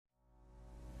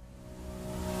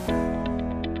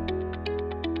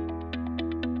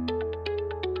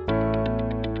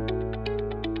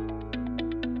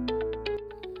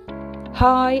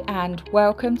Hi and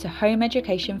welcome to Home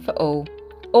Education for All,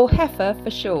 or HEFA for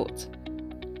short.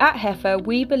 At HEFA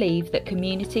we believe that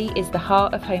community is the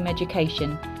heart of home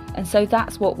education, and so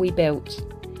that's what we built.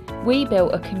 We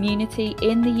built a community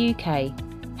in the UK,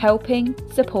 helping,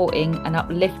 supporting and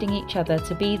uplifting each other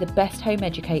to be the best home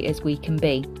educators we can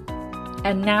be.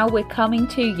 And now we're coming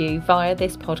to you via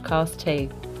this podcast too.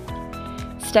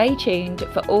 Stay tuned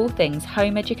for all things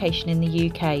home education in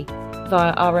the UK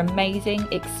via our amazing,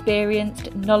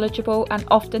 experienced, knowledgeable and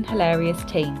often hilarious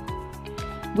team.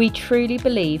 We truly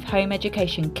believe home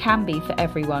education can be for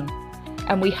everyone,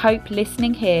 and we hope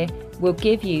listening here will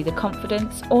give you the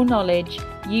confidence or knowledge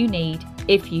you need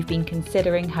if you've been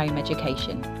considering home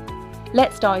education.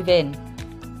 Let's dive in.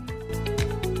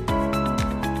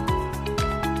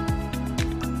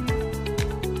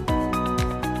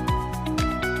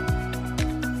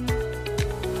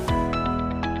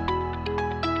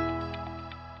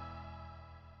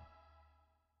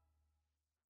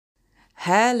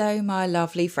 Hello, my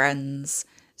lovely friends.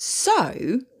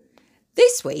 So,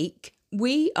 this week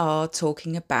we are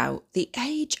talking about the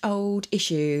age-old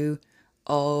issue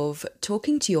of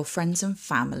talking to your friends and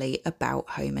family about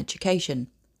home education.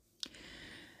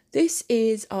 This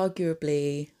is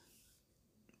arguably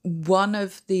one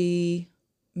of the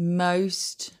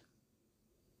most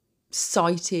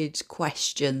cited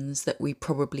questions that we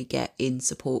probably get in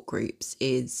support groups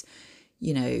is,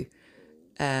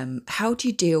 how do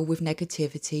you deal with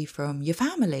negativity from your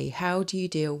family? How do you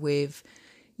deal with,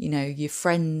 your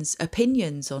friends'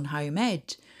 opinions on home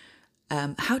ed?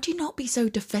 How do you not be so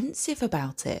defensive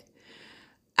about it?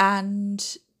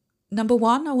 And number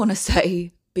one, I want to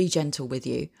say, be gentle with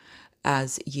you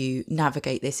as you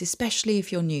navigate this, especially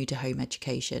if you're new to home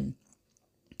education.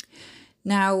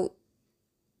 Now,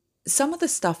 some of the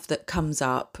stuff that comes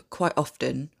up quite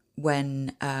often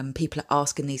when people are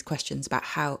asking these questions about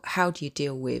how do you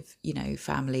deal with,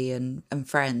 family and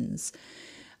friends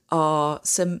are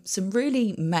some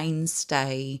really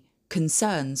mainstay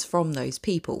concerns from those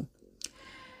people.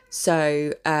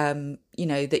 So,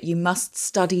 that you must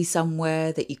study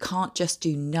somewhere, that you can't just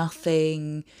do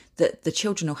nothing, that the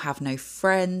children will have no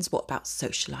friends. What about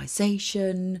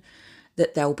socialisation?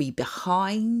 That they'll be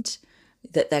behind,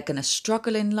 that they're going to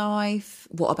struggle in life.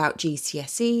 What about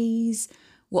GCSEs?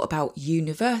 What about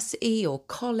university or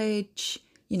college?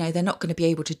 They're not going to be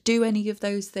able to do any of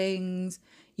those things.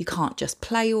 You can't just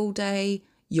play all day.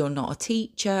 You're not a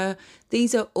teacher.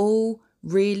 These are all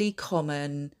really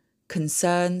common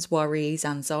concerns, worries,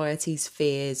 anxieties,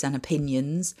 fears, and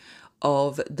opinions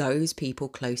of those people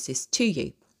closest to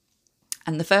you.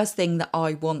 And the first thing that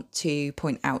I want to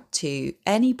point out to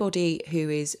anybody who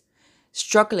is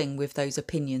struggling with those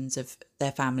opinions of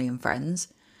their family and friends,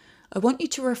 I want you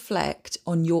to reflect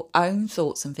on your own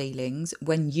thoughts and feelings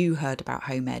when you heard about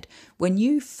home ed. When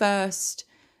you first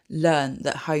learned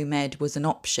that home ed was an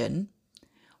option,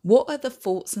 what are the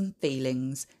thoughts and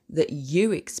feelings that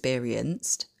you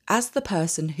experienced as the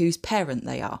person whose parent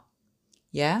they are?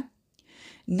 Yeah?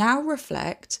 Now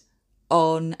reflect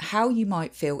on how you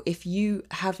might feel if you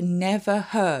have never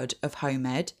heard of home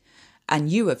ed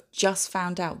and you have just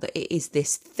found out that it is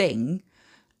this thing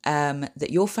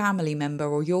that your family member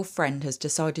or your friend has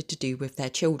decided to do with their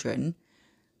children,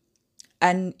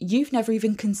 and you've never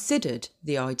even considered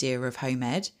the idea of home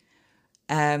ed.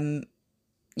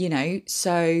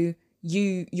 So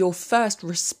your first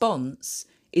response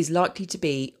is likely to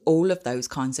be all of those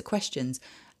kinds of questions.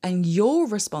 And your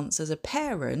response as a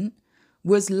parent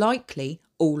was likely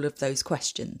all of those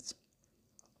questions.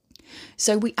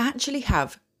 So we actually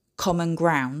have common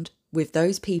ground with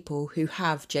those people who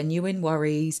have genuine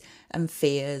worries and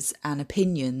fears and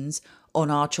opinions on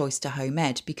our choice to home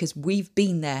ed, because we've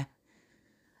been there.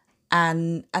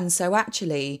 And so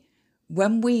actually,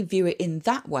 when we view it in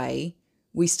that way,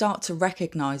 we start to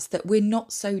recognise that we're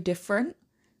not so different,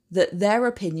 that their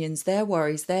opinions, their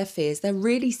worries, their fears, they're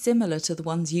really similar to the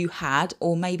ones you had,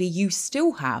 or maybe you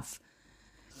still have.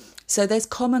 So there's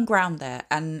common ground there.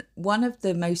 And one of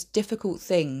the most difficult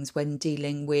things when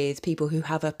dealing with people who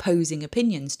have opposing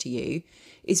opinions to you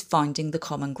is finding the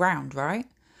common ground, right?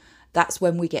 That's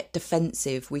when we get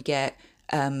defensive, we get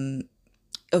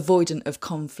avoidant of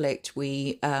conflict,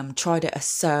 we try to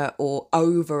assert or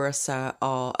over-assert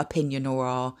our opinion or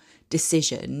our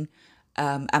decision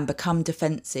and become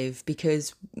defensive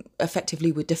because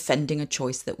effectively we're defending a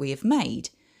choice that we have made.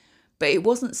 But it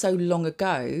wasn't so long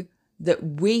ago that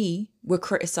we were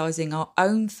criticising our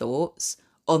own thoughts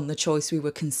on the choice we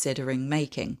were considering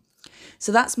making.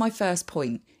 So that's my first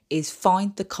point, is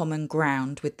find the common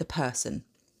ground with the person.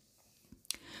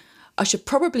 I should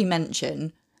probably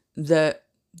mention that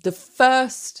the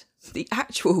first the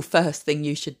actual first thing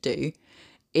you should do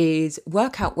is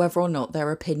work out whether or not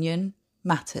their opinion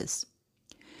matters.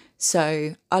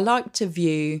 So I like to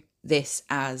view this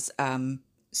as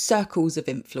circles of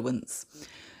influence.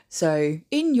 So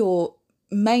in your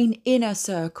main inner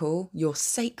circle, your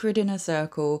sacred inner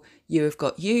circle, you have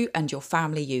got you and your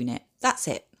family unit. That's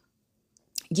it.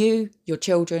 You, your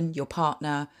children, your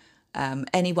partner,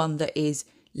 anyone that is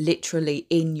literally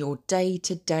in your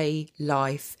day-to-day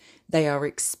life. They are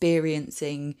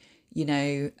experiencing,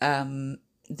 the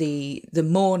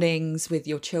mornings with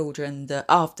your children, the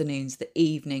afternoons, the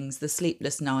evenings, the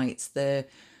sleepless nights, the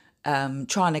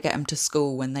trying to get them to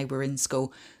school when they were in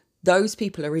school. Those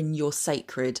people are in your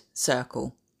sacred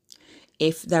circle.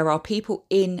 If there are people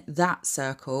in that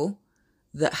circle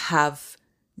that have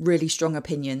really strong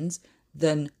opinions,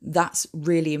 then that's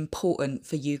really important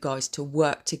for you guys to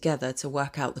work together, to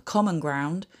work out the common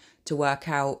ground, to work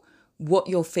out what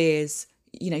your fears,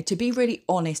 to be really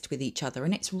honest with each other.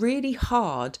 And it's really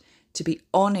hard to be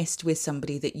honest with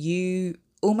somebody that you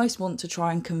almost want to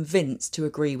try and convince to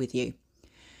agree with you.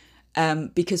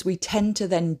 Because we tend to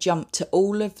then jump to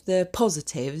all of the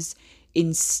positives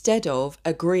instead of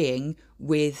agreeing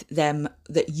with them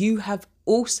that you have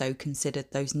also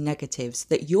considered those negatives,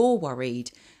 that you're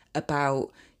worried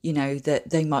about, that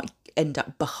they might end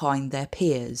up behind their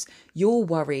peers. You're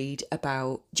worried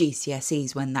about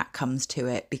GCSEs when that comes to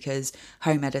it, because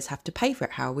home editors have to pay for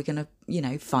it. How are we going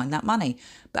to, find that money?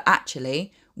 But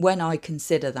actually, when I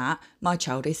consider that, my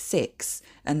child is 6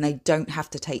 and they don't have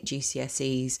to take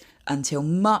GCSEs until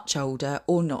much older,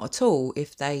 or not at all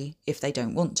if they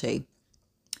don't want to.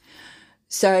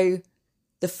 So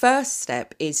the first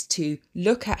step is to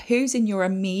look at who's in your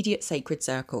immediate sacred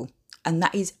circle. And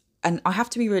that is, and I have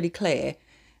to be really clear,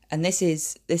 and this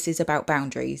is about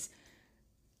boundaries.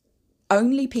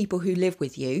 Only people who live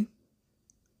with you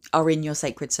are in your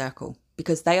sacred circle,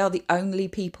 because they are the only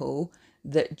people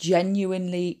that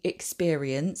genuinely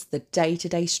experience the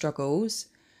day-to-day struggles.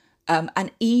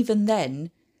 And even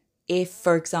then, if,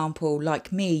 for example,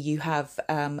 like me, you have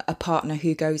a partner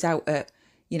who goes out at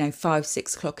 5,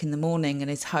 6 o'clock in the morning and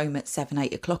is home at 7,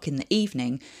 8 o'clock in the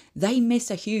evening, they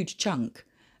miss a huge chunk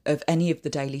of any of the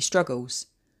daily struggles.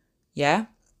 Yeah.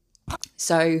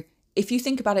 So if you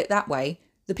think about it that way,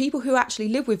 the people who actually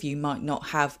live with you might not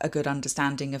have a good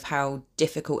understanding of how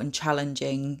difficult and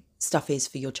challenging stuff is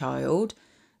for your child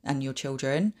and your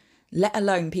children, let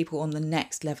alone people on the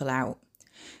next level out.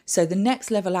 So the next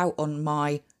level out on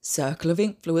my circle of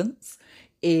influence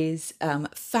is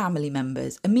family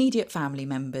members, immediate family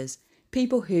members,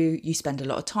 people who you spend a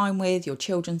lot of time with, your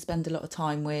children spend a lot of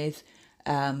time with,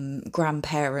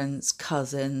 grandparents,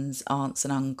 cousins, aunts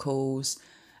and uncles,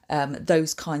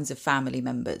 those kinds of family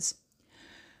members.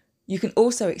 You can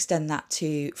also extend that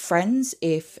to friends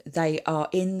if they are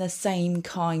in the same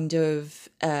kind of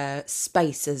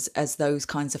space as those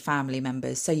kinds of family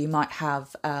members. So you might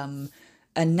have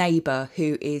a neighbour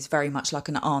who is very much like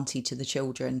an auntie to the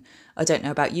children. I don't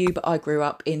know about you, but I grew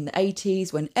up in the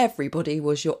 80s when everybody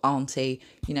was your auntie.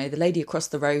 The lady across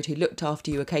the road who looked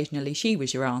after you occasionally, she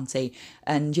was your auntie.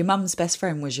 And your mum's best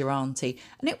friend was your auntie.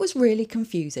 And it was really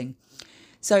confusing.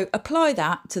 So apply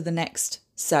that to the next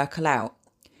circle out.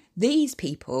 These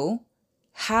people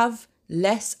have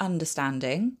less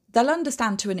understanding. They'll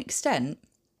understand to an extent,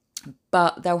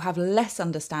 but they'll have less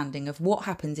understanding of what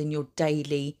happens in your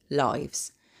daily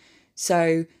lives.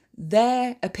 So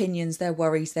their opinions, their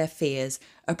worries, their fears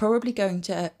are probably going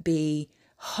to be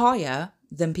higher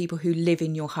than people who live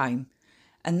in your home.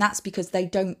 And that's because they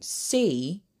don't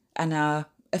see and are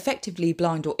effectively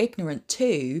blind or ignorant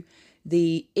to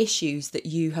the issues that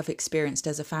you have experienced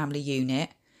as a family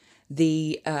unit,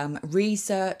 the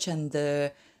research and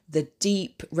the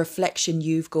deep reflection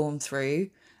you've gone through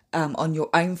on your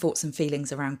own thoughts and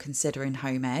feelings around considering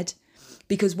home ed.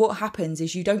 Because what happens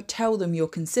is you don't tell them you're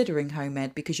considering home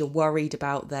ed because you're worried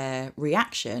about their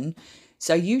reaction.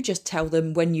 So you just tell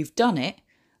them when you've done it,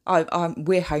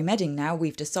 we're home edding now,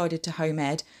 we've decided to home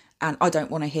ed, and I don't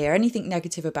want to hear anything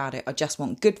negative about it. I just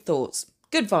want good thoughts,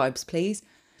 good vibes, please.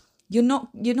 You're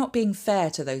not being fair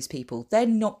to those people. They're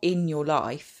not in your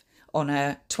life on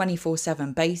a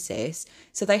 24/7 basis,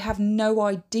 so they have no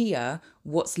idea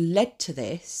what's led to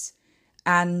this.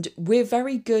 And we're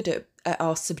very good at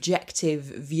our subjective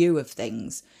view of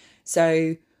things.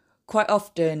 So quite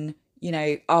often,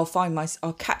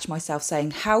 I'll catch myself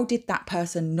saying, how did that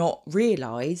person not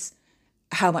realise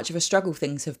how much of a struggle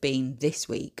things have been this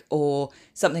week, or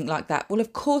something like that? Well,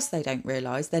 of course they don't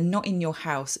realise. They're not in your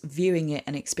house viewing it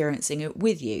and experiencing it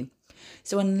with you.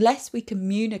 So unless we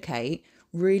communicate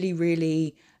really,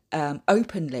 really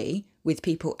openly with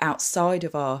people outside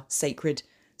of our sacred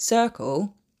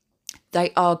circle,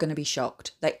 they are going to be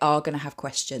shocked. They are going to have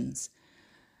questions.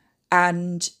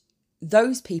 And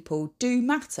those people do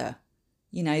matter.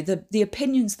 You know, the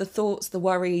opinions, the thoughts, the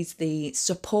worries, the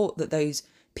support that those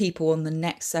people on the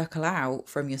next circle out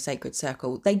from your sacred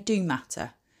circle, they do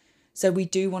matter. So we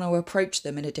do want to approach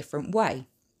them in a different way.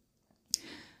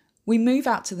 We move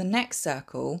out to the next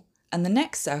circle, and the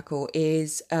next circle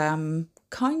is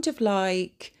kind of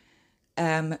like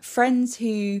friends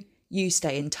who you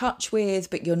stay in touch with,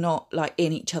 but you're not like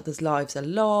in each other's lives a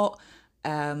lot.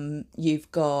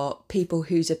 You've got people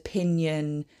whose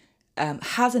opinion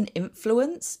has an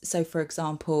influence. So, for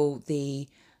example, the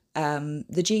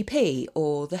GP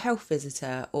or the health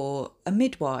visitor or a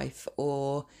midwife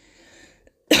or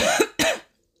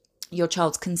your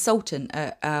child's consultant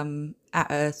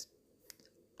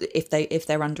if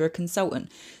they're under a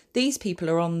consultant. These people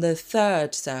are on the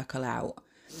third circle out,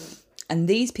 and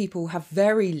these people have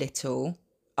very little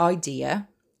idea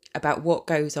about what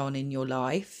goes on in your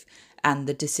life and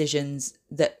the decisions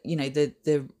that, you know,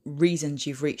 the reasons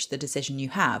you've reached the decision you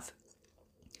have.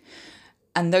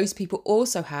 And those people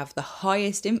also have the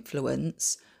highest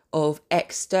influence of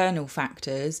external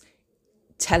factors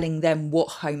telling them what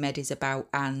home ed is about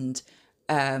and,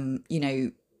 you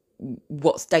know,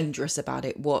 what's dangerous about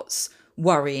it, what's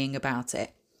worrying about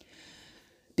it.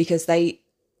 Because they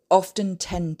often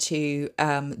tend to,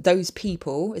 those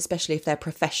people, especially if they're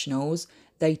professionals,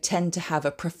 they tend to have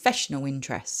a professional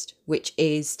interest, which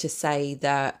is to say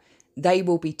that they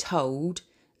will be told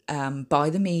by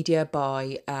the media,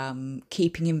 by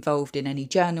keeping involved in any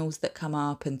journals that come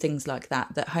up and things like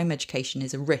that, that home education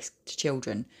is a risk to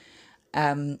children.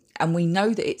 And we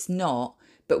know that it's not,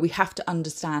 but we have to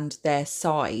understand their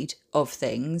side of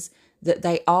things, that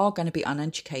they are going to be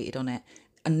uneducated on it.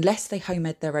 Unless they home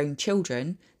ed their own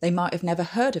children, they might have never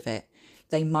heard of it.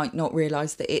 They might not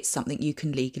realise that it's something you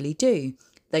can legally do.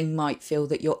 They might feel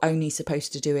that you're only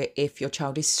supposed to do it if your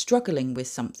child is struggling with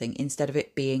something instead of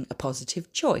it being a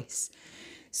positive choice.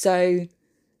 So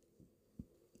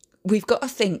we've got to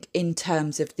think in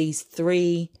terms of these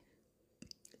three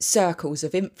circles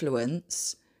of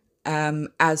influence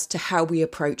as to how we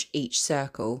approach each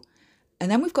circle.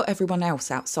 And then we've got everyone else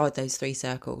outside those three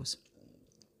circles.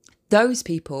 Those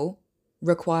people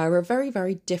require a very,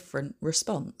 very different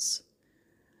response.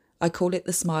 I call it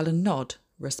the smile and nod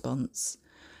response,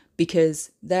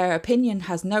 because their opinion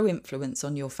has no influence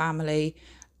on your family.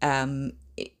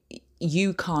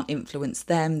 You can't influence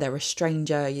them. They're a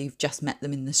stranger. You've just met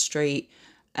them in the street.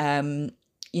 You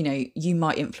know, you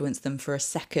might influence them for a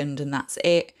second and that's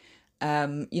it.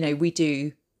 You know, we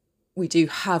do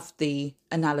have the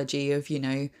analogy of, you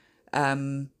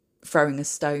know, throwing a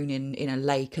stone in a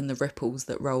lake and the ripples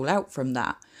that roll out from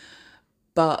that.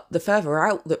 But the further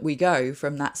out that we go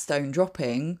from that stone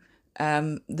dropping,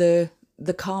 the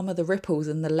calmer the ripples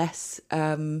and the less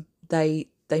they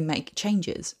make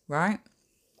changes, right?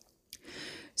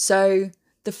 So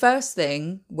the first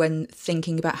thing when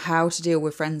thinking about how to deal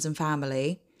with friends and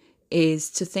family is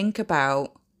to think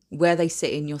about where they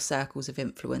sit in your circles of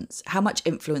influence. How much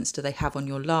influence do they have on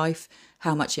your life?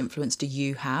 How much influence do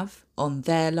you have on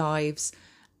their lives?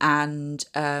 And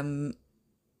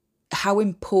how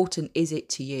important is it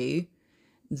to you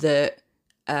that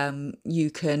you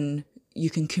can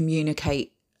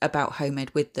communicate about home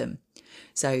ed with them?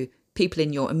 So people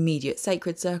in your immediate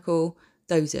sacred circle,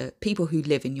 those are people who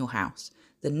live in your house.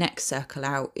 The next circle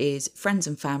out is friends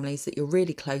and families that you're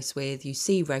really close with, you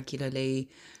see regularly,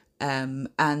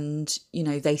 and, you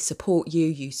know, they support you,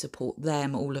 you support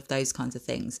them, all of those kinds of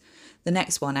things. The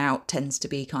next one out tends to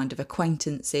be kind of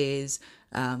acquaintances.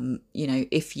 You know,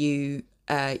 if you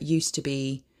used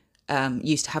to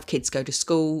have kids go to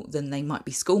school, then they might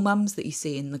be school mums that you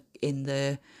see in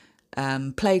the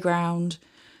playground,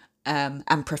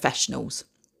 and professionals.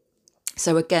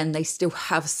 So again, they still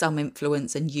have some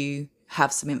influence and you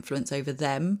have some influence over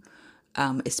them,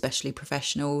 especially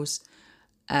professionals.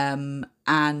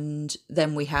 And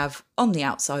then we have on the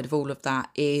outside of all of that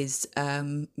is,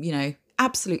 you know,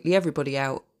 absolutely everybody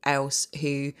else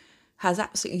who has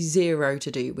absolutely zero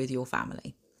to do with your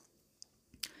family.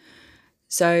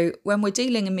 So when we're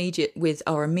dealing with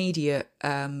our immediate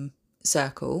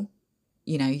circle,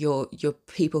 you know, your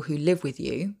people who live with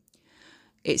you,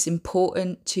 it's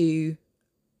important to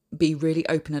be really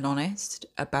open and honest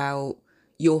about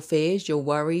your fears, your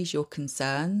worries, your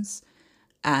concerns,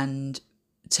 and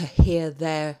to hear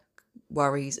their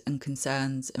worries and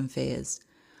concerns and fears,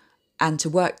 and to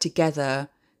work together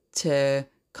to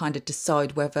kind of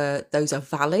decide whether those are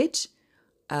valid,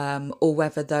 or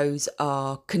whether those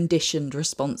are conditioned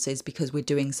responses because we're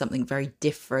doing something very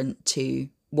different to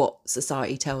what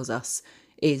society tells us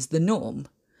is the norm.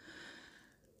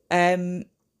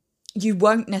 You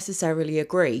won't necessarily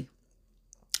agree.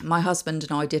 My husband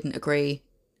and I didn't agree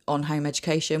on home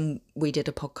education. We did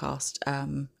a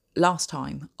podcast last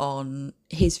time on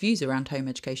his views around home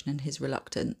education and his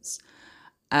reluctance.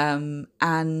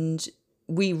 And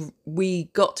we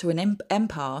got to an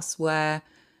impasse where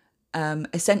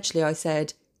essentially I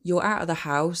said, you're out of the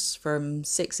house from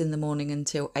 6 a.m.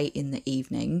 until 8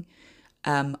 p.m.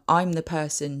 I'm the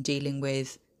person dealing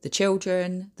with the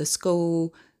children, the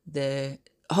school, the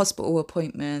hospital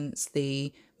appointments,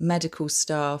 the medical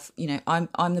staff. You know,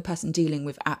 I'm the person dealing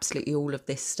with absolutely all of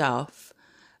this stuff.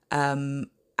 And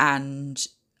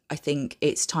I think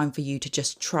it's time for you to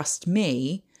just trust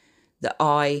me that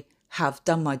I have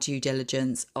done my due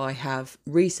diligence. I have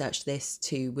researched this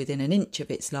to within an inch of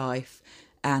its life,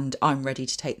 and I'm ready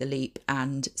to take the leap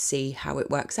and see how it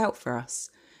works out for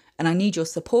us. And I need your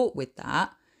support with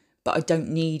that, but I don't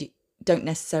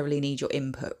necessarily need your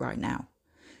input right now.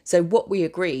 So what we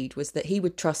agreed was that he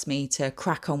would trust me to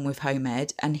crack on with home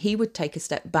ed, and he would take a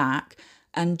step back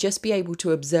and just be able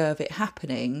to observe it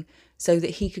happening so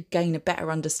that he could gain a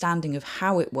better understanding of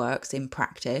how it works in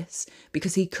practice,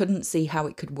 because he couldn't see how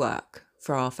it could work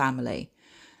for our family.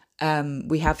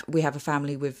 We have a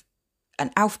family with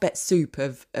an alphabet soup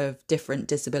of different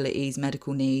disabilities,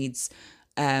 medical needs,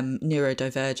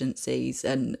 neurodivergencies,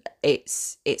 and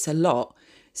it's a lot.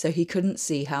 So he couldn't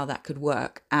see how that could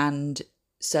work. And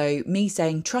so me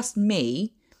saying, trust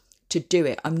me to do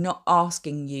it. I'm not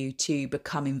asking you to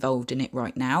become involved in it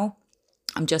right now.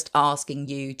 I'm just asking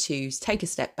you to take a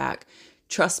step back.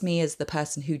 Trust me as the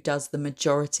person who does the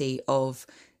majority of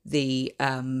the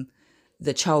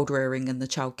child rearing and the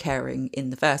child caring in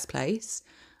the first place.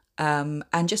 And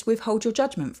just withhold your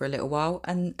judgment for a little while,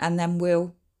 and then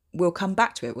we'll come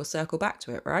back to it. We'll circle back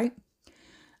to it, right?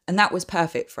 And that was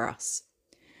perfect for us.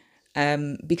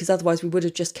 Because otherwise we would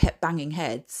have just kept banging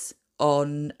heads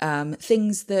on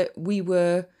things that we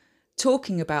were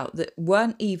talking about that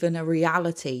weren't even a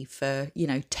reality for,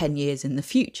 10 years in the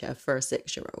future for a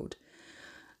 6-year-old.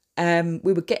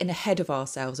 We were getting ahead of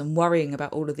ourselves and worrying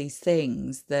about all of these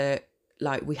things that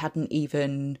we hadn't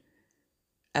even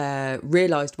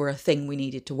realised were a thing we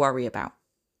needed to worry about.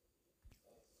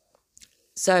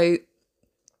 So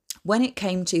when it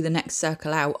came to the next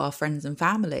circle out, our friends and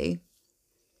family,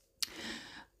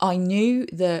 I knew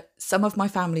that some of my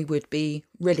family would be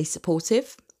really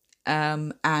supportive,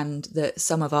 and that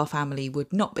some of our family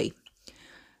would not be.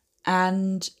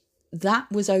 And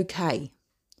that was okay,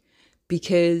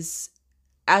 because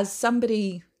as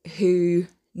somebody who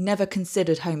never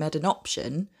considered home ed an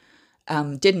option,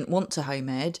 didn't want to home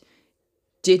ed,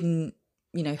 didn't,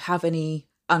 have any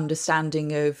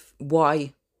understanding of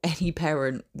why any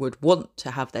parent would want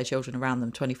to have their children around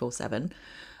them 24/7,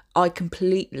 I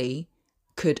completely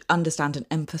could understand and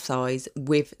empathise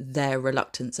with their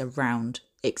reluctance around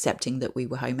accepting that we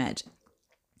were home ed.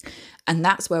 And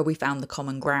that's where we found the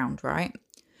common ground, right?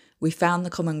 We found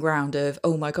the common ground of,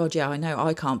 oh my God, yeah, I know,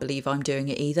 I can't believe I'm doing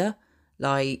it either.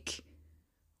 What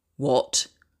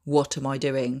am I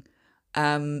doing?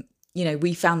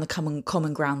 We found the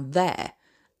common ground there.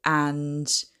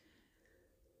 And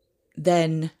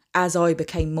then as I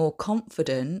became more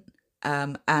confident,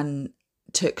 and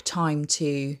took time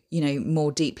to,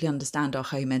 more deeply understand our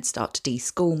home ed, start to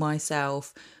de-school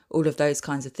myself, all of those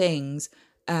kinds of things,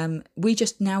 we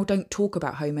just now don't talk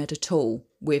about home ed at all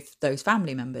with those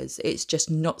family members. It's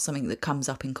just not something that comes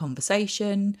up in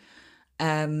conversation.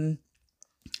 And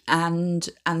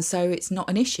so it's not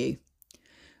an issue.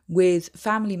 With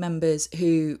family members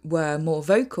who were more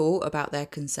vocal about their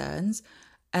concerns,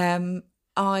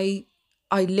 I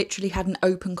literally had an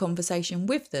open conversation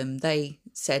with them. They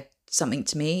said something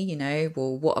to me,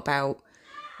 well, what about,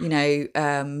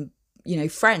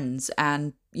 friends,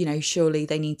 and, surely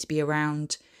they need to be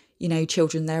around,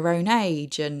 children their own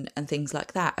age and things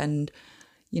like that. And,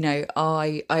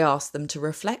 I asked them to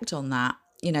reflect on that.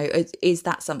 Is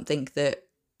that something that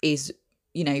is,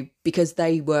 because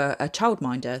they were a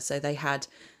childminder, so they had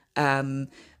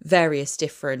various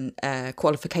different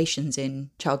qualifications in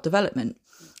child development.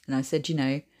 And I said,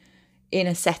 in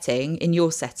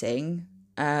your setting,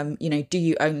 do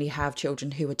you only have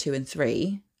children who are 2 and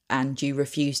 3, and you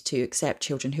refuse to accept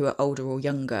children who are older or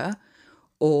younger?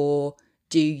 Or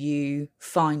do you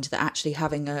find that actually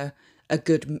having a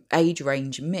good age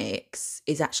range mix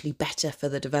is actually better for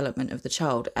the development of the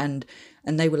child? And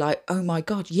they were like, oh my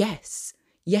God, yes,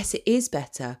 it is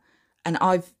better. And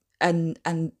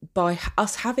and by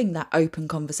us having that open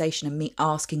conversation and me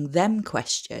asking them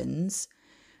questions,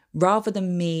 rather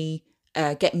than me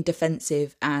getting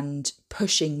defensive and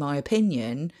pushing my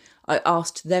opinion, I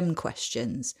asked them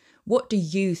questions. What do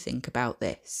you think about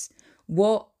this?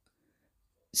 What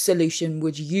solution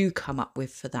would you come up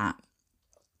with for that?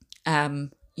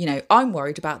 I'm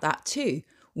worried about that too.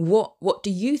 What do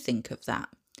you think of that?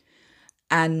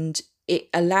 And it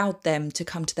allowed them to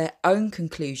come to their own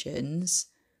conclusions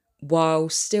while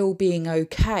still being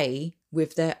okay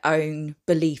with their own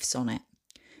beliefs on it.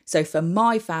 So for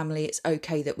my family, it's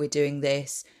okay that we're doing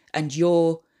this, and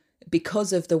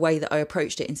because of the way that I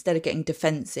approached it, instead of getting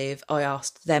defensive, I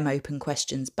asked them open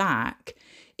questions back.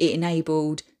 It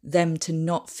enabled them to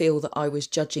not feel that I was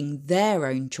judging their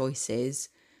own choices,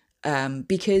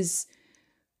 because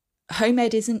home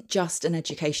ed isn't just an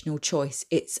educational choice,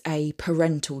 it's a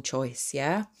parental choice,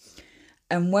 yeah?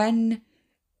 And when,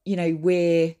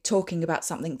 we're talking about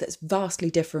something that's vastly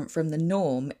different from the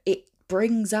norm, it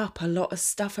brings up a lot of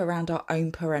stuff around our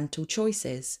own parental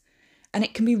choices, and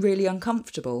it can be really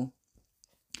uncomfortable.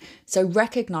 So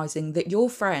recognizing that your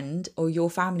friend or your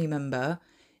family member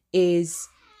is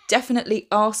definitely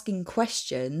asking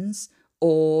questions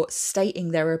or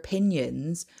stating their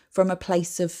opinions from a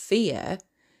place of fear,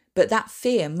 but that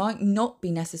fear might not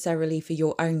be necessarily for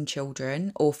your own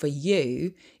children or for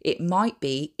you. It might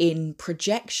be in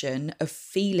projection of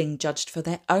feeling judged for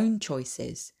their own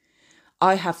choices.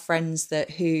 I have friends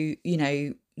who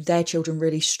their children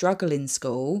really struggle in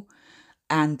school,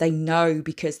 and they know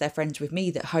because they're friends with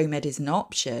me that home ed is an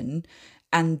option,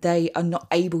 and they are not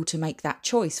able to make that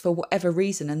choice for whatever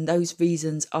reason, and those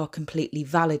reasons are completely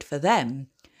valid for them.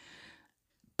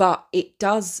 But it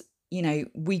does,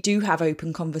 we do have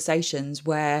open conversations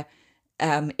where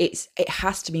it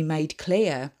has to be made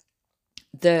clear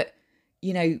that,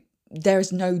 there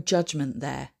is no judgment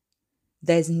there.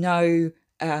 There's no,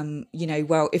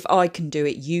 well, if I can do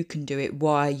it, you can do it.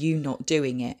 Why are you not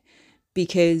doing it?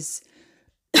 Because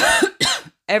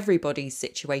everybody's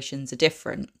situations are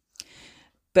different.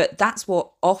 But that's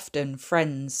what often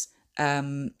friends,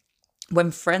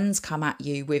 when friends come at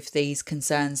you with these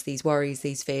concerns, these worries,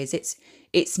 these fears,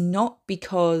 it's not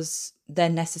because they're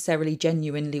necessarily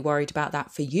genuinely worried about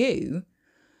that for you.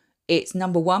 It's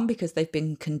number one, because they've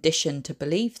been conditioned to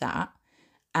believe that,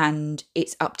 and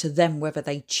it's up to them whether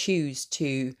they choose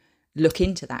to look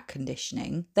into that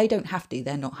conditioning. They don't have to,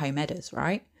 they're not home editors,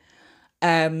 right?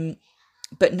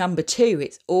 But number two,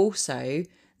 it's also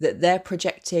that they're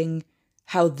projecting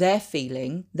how they're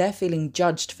feeling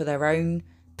judged for their own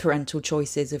parental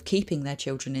choices of keeping their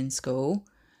children in school.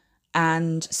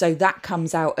 And so that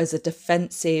comes out as a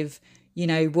defensive,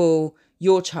 well,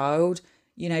 your child,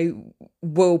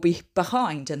 will be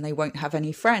behind and they won't have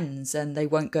any friends and they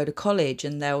won't go to college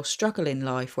and they'll struggle in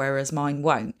life, whereas mine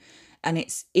won't. And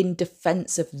it's in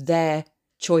defense of their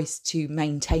choice to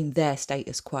maintain their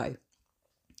status quo.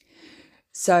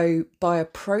 So by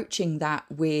approaching that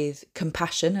with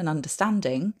compassion and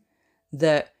understanding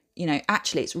that,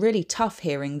 actually it's really tough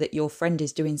hearing that your friend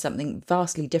is doing something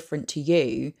vastly different to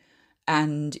you,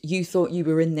 and you thought you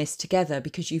were in this together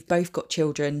because you've both got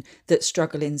children that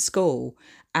struggle in school,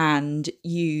 and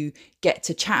you get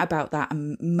to chat about that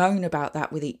and moan about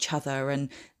that with each other, and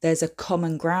there's a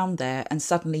common ground there, and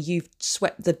suddenly you've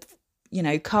swept the,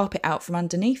 carpet out from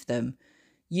underneath them.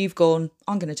 You've gone,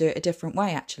 I'm going to do it a different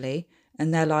way, actually.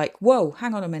 And they're like, whoa,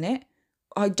 hang on a minute.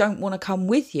 I don't want to come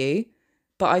with you,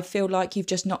 but I feel like you've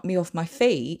just knocked me off my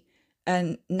feet.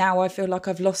 And now I feel like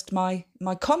I've lost my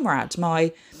comrade,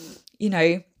 my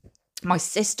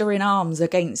sister in arms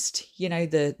against,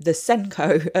 the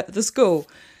Senko at the school.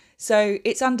 So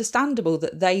it's understandable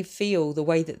that they feel the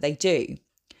way that they do.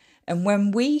 And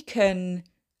when we can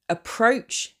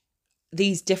approach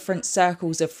these different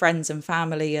circles of friends and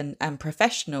family and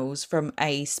professionals from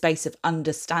a space of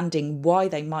understanding why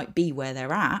they might be where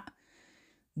they're at,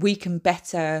 we can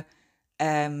better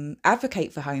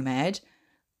advocate for home ed,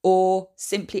 or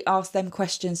simply ask them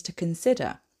questions to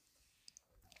consider.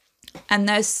 And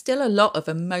there's still a lot of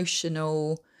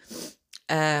emotional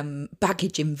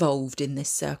baggage involved in this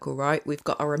circle, right? We've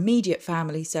got our immediate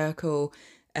family circle,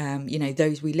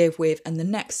 those we live with, and the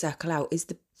next circle out is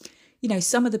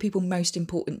some of the people most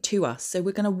important to us. So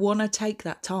we're going to want to take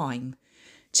that time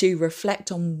to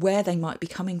reflect on where they might be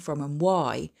coming from and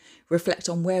why, reflect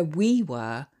on where we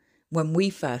were when we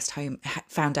first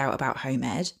found out about home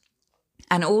ed,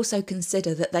 and also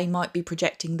consider that they might be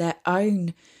projecting their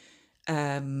own,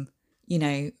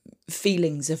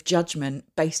 feelings of judgment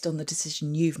based on the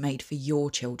decision you've made for your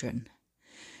children.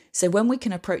 So when we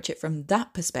can approach it from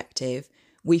that perspective,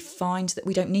 we find that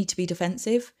we don't need to be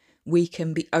defensive. We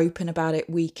can be open about it.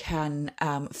 We can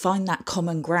find that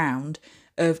common ground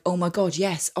of, oh my God,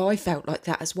 yes, I felt like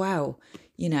that as well.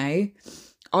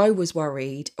 I was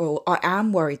worried, or I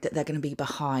am worried, that they're going to be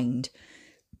behind.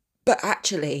 But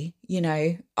actually,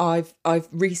 I've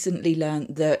recently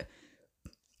learned that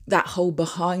whole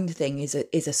behind thing is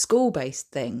a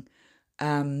school-based thing.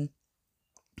 And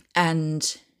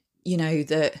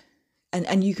that,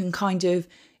 and you can kind of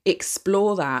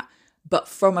explore that, but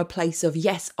from a place of,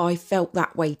 yes, I felt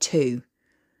that way too.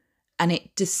 And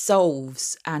it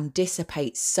dissolves and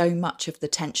dissipates so much of the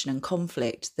tension and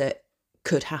conflict that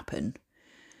could happen.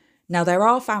 Now, there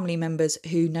are family members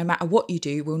who, no matter what you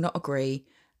do, will not agree,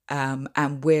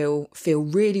 and will feel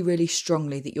really, really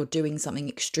strongly that you're doing something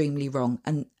extremely wrong.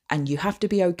 And you have to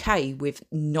be okay with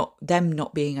them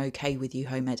not being okay with you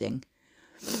home edding.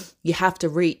 You have to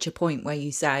reach a point where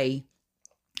you say,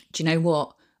 do you know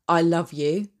what? I love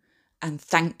you and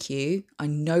thank you. I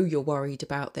know you're worried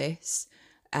about this,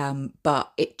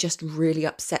 but it just really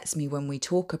upsets me when we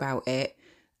talk about it,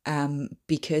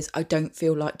 because I don't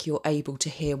feel like you're able to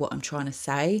hear what I'm trying to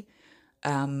say.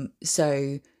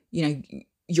 So,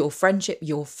 your friendship,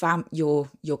 your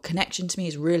connection to me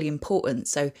is really important.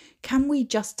 So can we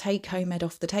just take home ed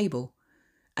off the table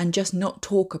and just not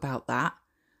talk about that?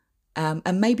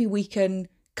 And maybe we can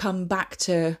come back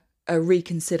to a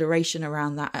reconsideration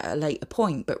around that at a later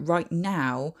point. But right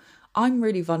now, I'm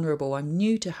really vulnerable. I'm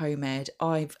new to home ed.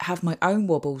 I have my own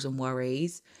wobbles and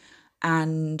worries.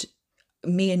 And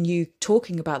me and you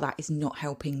talking about that is not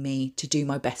helping me to do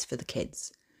my best for the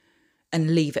kids,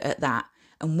 and leave it at that.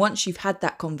 And once you've had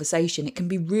that conversation, it can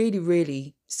be really,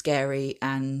 really scary,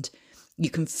 and you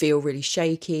can feel really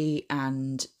shaky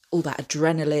and all that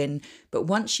adrenaline. But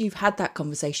once you've had that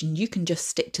conversation, you can just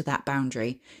stick to that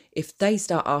boundary. If they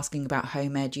start asking about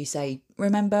home ed, you say,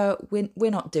 remember,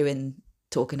 we're not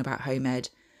talking about home ed,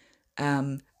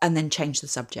 and then change the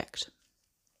subject.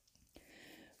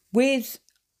 With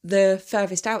the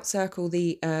furthest out circle,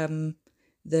 the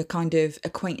kind of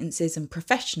acquaintances and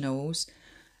professionals,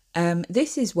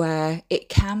 this is where it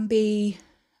can be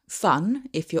fun,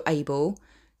 if you're able,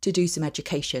 to do some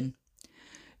education.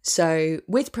 So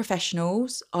with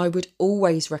professionals, I would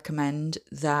always recommend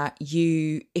that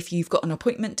if you've got an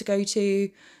appointment to go to,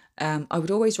 I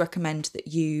would always recommend that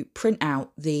you print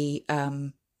out the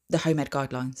home ed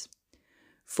guidelines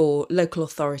for local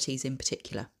authorities in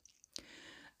particular.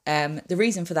 The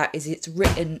reason for that is it's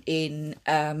written in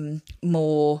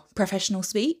more professional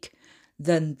speak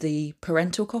than the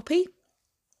parental copy,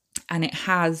 and it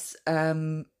has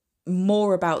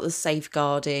more about the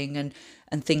safeguarding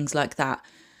and things like that.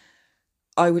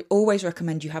 I would always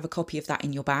recommend you have a copy of that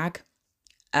in your bag,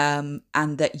 and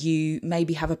that you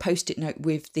maybe have a post-it note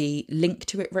with the link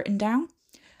to it written down,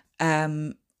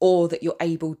 or that you're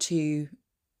able to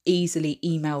easily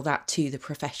email that to the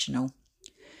professional,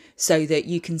 so that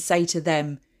you can say to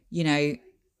them,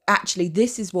 actually,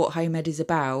 this is what home ed is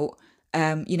about.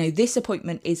 This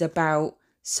appointment is about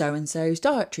so-and-so's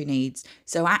dietary needs.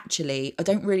 So actually, I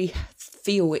don't really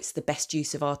feel it's the best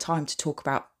use of our time to talk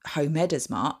about home ed as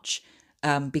much,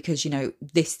 because,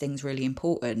 this thing's really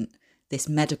important, this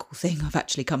medical thing I've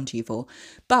actually come to you for.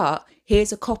 But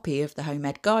here's a copy of the home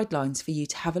ed guidelines for you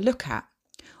to have a look at.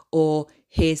 Or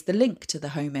here's the link to the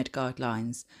home ed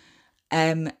guidelines.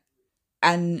 And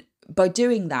by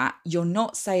doing that, you're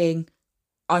not saying,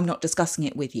 I'm not discussing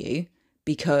it with you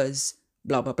because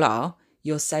blah, blah, blah.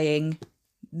 You're saying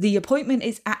the appointment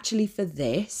is actually for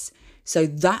this. So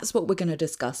that's what we're going to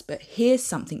discuss. But here's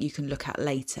something you can look at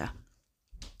later.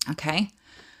 Okay.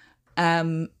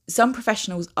 Some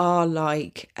professionals are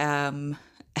like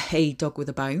a dog with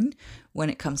a bone when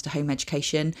it comes to home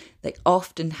education. They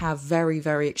often have very,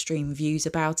 very extreme views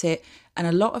about it. And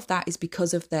a lot of that is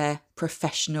because of their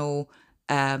professional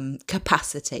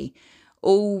capacity.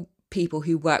 All people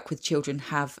who work with children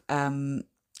have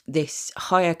this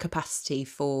higher capacity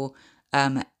for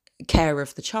care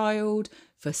of the child,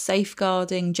 for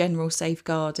safeguarding, general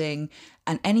safeguarding,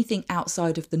 and anything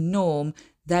outside of the norm,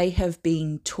 they have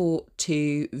been taught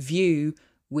to view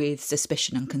with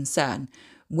suspicion and concern.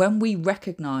 When we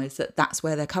recognise that that's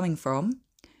where they're coming from,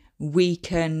 we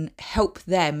can help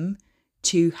them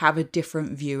to have a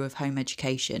different view of home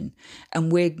education.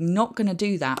 And we're not going to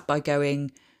do that by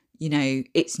going,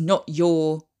 it's not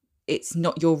your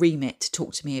remit to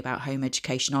talk to me about home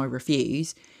education, I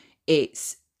refuse.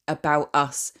 It's about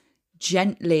us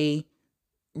gently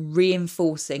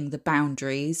reinforcing the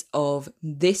boundaries of,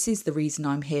 this is the reason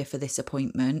I'm here for this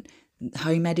appointment.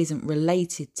 Home ed isn't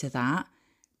related to that,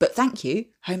 but thank you.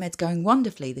 Home ed's going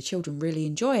wonderfully. The children really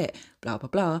enjoy it, blah, blah,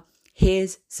 blah.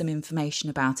 Here's some information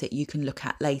about it you can look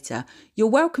at later. You're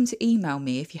welcome to email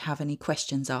me if you have any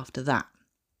questions after that.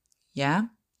 Yeah?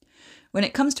 When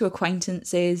it comes to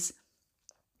acquaintances,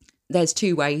 there's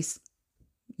two ways.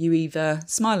 You either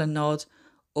smile and nod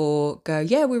or go,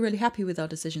 yeah, we're really happy with our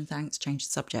decision, thanks, change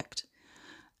the subject.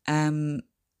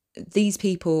 These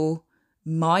people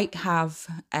might have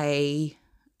a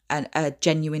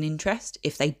genuine interest.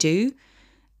 If they do,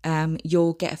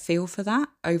 you'll get a feel for that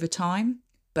over time.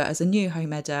 But as a new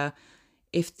home eder,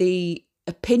 if the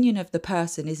opinion of the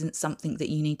person isn't something that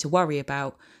you need to worry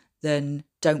about, then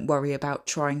don't worry about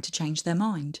trying to change their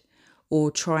mind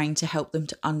or trying to help them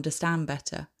to understand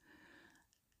better.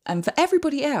 And for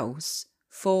everybody else,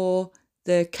 for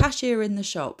the cashier in the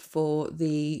shop, for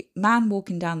the man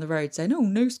walking down the road saying, oh,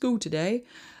 no school today,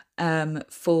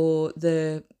 for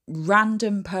the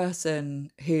random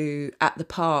person who at the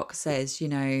park says, you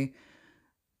know,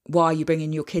 why are you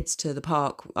bringing your kids to the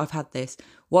park? I've had this.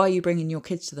 Why are you bringing your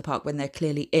kids to the park when they're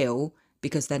clearly ill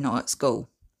because they're not at school?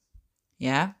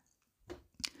 Yeah.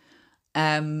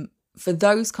 For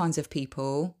those kinds of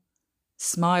people,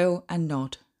 smile and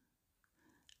nod.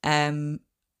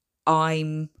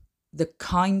 I'm the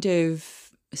kind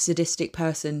of sadistic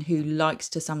person who likes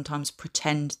to sometimes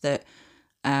pretend that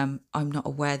I'm not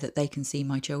aware that they can see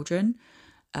my children.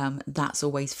 That's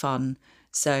always fun.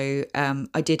 So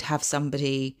I did have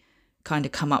somebody kind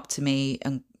of come up to me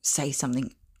and say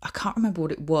something. I can't remember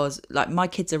what it was. Like, my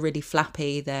kids are really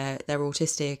flappy. They're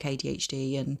autistic,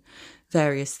 ADHD, and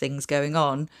various things going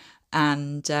on.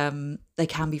 And they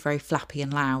can be very flappy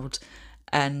and loud.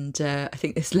 And I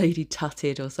think this lady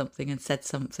tutted or something and said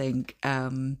something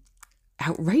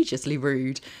outrageously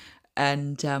rude.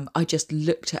 And I just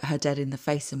looked at her dead in the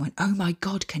face and went, oh my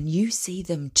God, can you see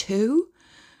them too?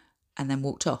 And then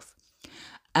walked off.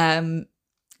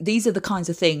 These are the kinds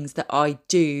of things that I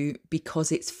do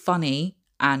because it's funny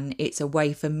and it's a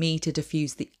way for me to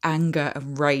diffuse the anger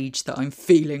and rage that I'm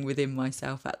feeling within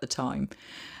myself at the time.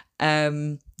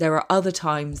 There are other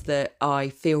times that I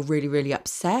feel really, really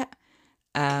upset.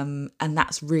 And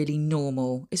that's really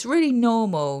normal. It's really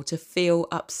normal to feel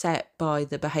upset by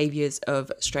the behaviours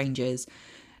of strangers.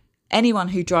 Anyone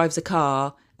who drives a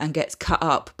car and gets cut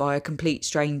up by a complete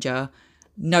stranger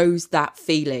knows that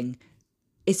feeling.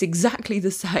 It's exactly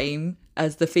the same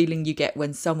as the feeling you get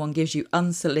when someone gives you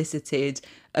unsolicited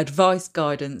advice,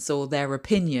 guidance, or their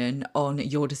opinion on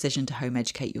your decision to home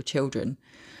educate your children.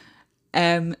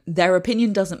 Their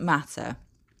opinion doesn't matter.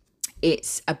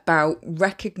 It's about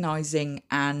recognising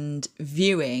and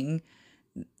viewing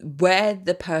where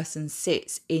the person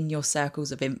sits in your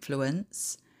circles of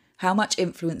influence, how much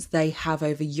influence they have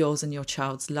over yours and your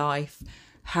child's life,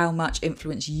 how much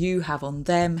influence you have on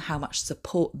them, how much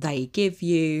support they give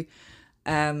you.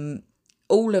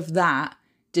 All of that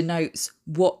denotes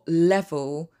what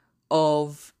level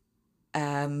of,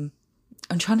 I'm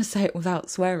trying to say it without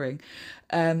swearing,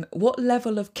 what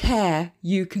level of care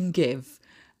you can give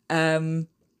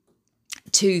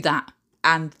to that,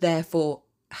 and therefore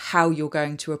how you're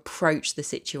going to approach the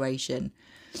situation.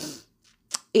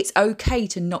 It's okay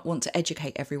to not want to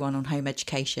educate everyone on home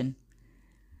education.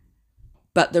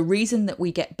 But the reason that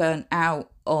we get burnt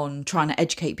out on trying to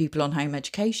educate people on home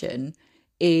education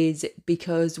is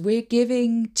because we're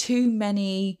giving too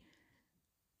many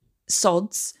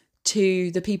sods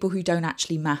to the people who don't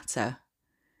actually matter.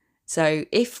 So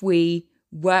if we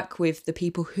work with the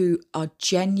people who are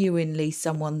genuinely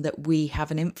someone that we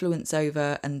have an influence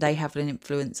over and they have an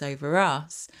influence over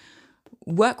us,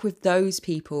 work with those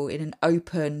people in an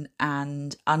open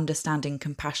and understanding,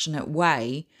 compassionate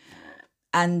way,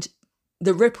 and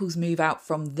the ripples move out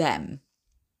from them.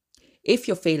 If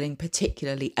you're feeling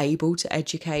particularly able to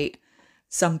educate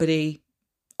somebody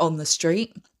on the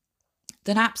street,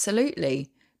 then absolutely.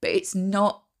 But it's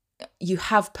not, you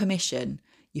have permission.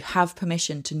 You have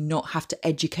permission to not have to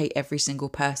educate every single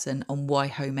person on why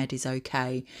home ed is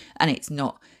okay and it's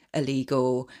not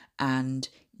illegal. And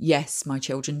yes, my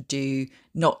children do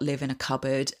not live in a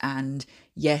cupboard. And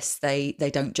yes, they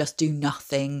don't just do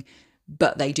nothing,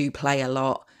 but they do play a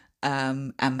lot.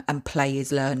 And play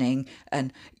is learning.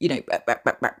 And, you know,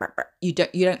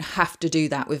 you don't have to do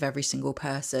that with every single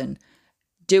person.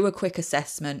 Do a quick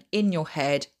assessment in your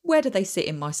head. Where do they sit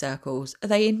in my circles? Are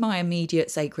they in my immediate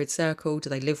sacred circle? Do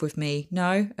they live with me?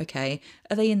 No? Okay.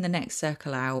 Are they in the next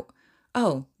circle out?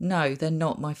 Oh, no, they're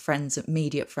not my friends,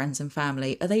 immediate friends and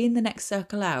family. Are they in the next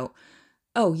circle out?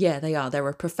 Oh, yeah, they are. They're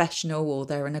a professional or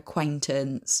they're an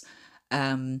acquaintance.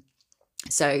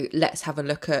 So let's have a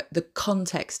look at the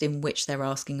context in which they're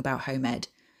asking about home ed.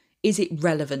 Is it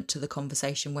relevant to the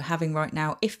conversation we're having right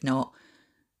now? If not,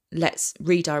 let's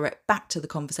redirect back to the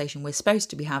conversation we're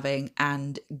supposed to be having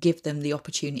and give them the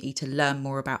opportunity to learn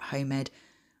more about home ed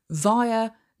via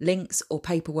links or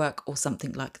paperwork or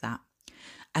something like that.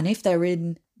 And if they're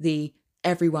in the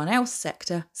everyone else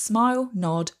sector, smile,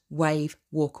 nod, wave,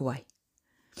 walk away.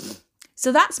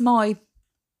 So that's my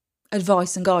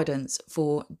advice and guidance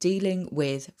for dealing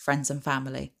with friends and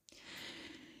family.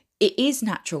 It is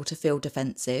natural to feel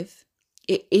defensive.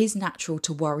 It is natural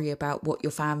to worry about what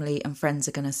your family and friends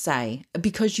are going to say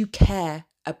because you care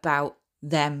about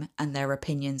them and their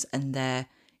opinions and their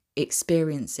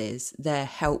experiences, their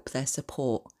help, their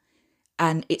support.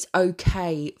 And it's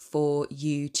okay for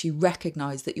you to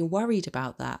recognise that you're worried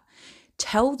about that.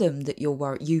 Tell them that you're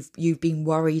worried. You've been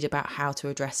worried about how to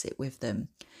address it with them.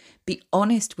 Be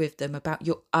honest with them about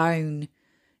your own,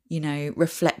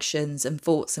 reflections and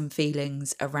thoughts and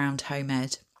feelings around home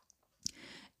ed.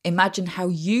 Imagine how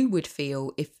you would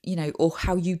feel if, or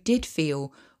how you did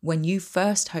feel when you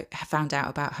first found out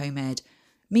about home ed.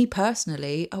 Me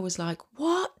personally, I was like,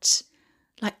 what?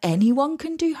 Like anyone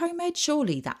can do home ed?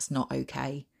 Surely that's not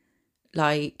okay.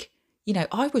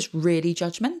 I was really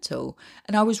judgmental.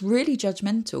 And I was really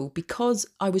judgmental because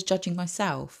I was judging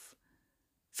myself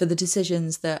for the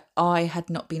decisions that I had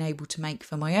not been able to make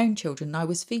for my own children. I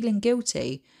was feeling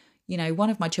guilty. One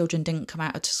of my children didn't come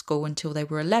out of school until they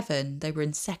were 11. They were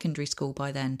in secondary school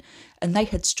by then. And they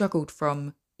had struggled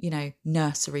from,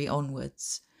 nursery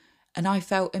onwards. And I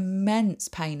felt immense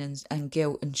pain and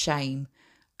guilt and shame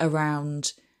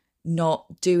around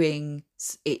not doing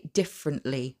it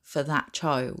differently for that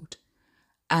child.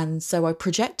 And so I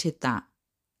projected that.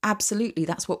 Absolutely,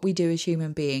 that's what we do as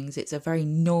human beings. It's a very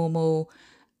normal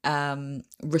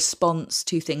response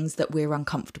to things that we're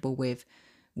uncomfortable with.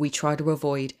 We try to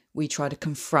avoid, we try to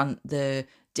confront the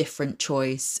different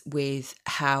choice with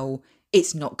how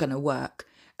it's not going to work.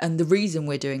 And the reason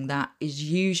we're doing that is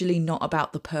usually not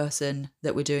about the person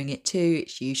that we're doing it to.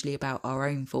 It's usually about our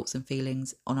own thoughts and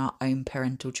feelings on our own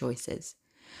parental choices.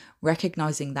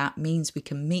 Recognizing that means we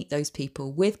can meet those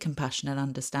people with compassion and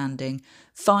understanding,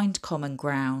 find common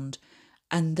ground,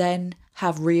 and then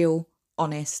have real,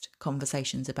 honest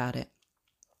conversations about it.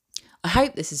 I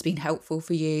hope this has been helpful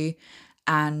for you,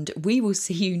 and we will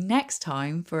see you next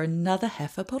time for another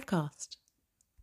Heifer podcast.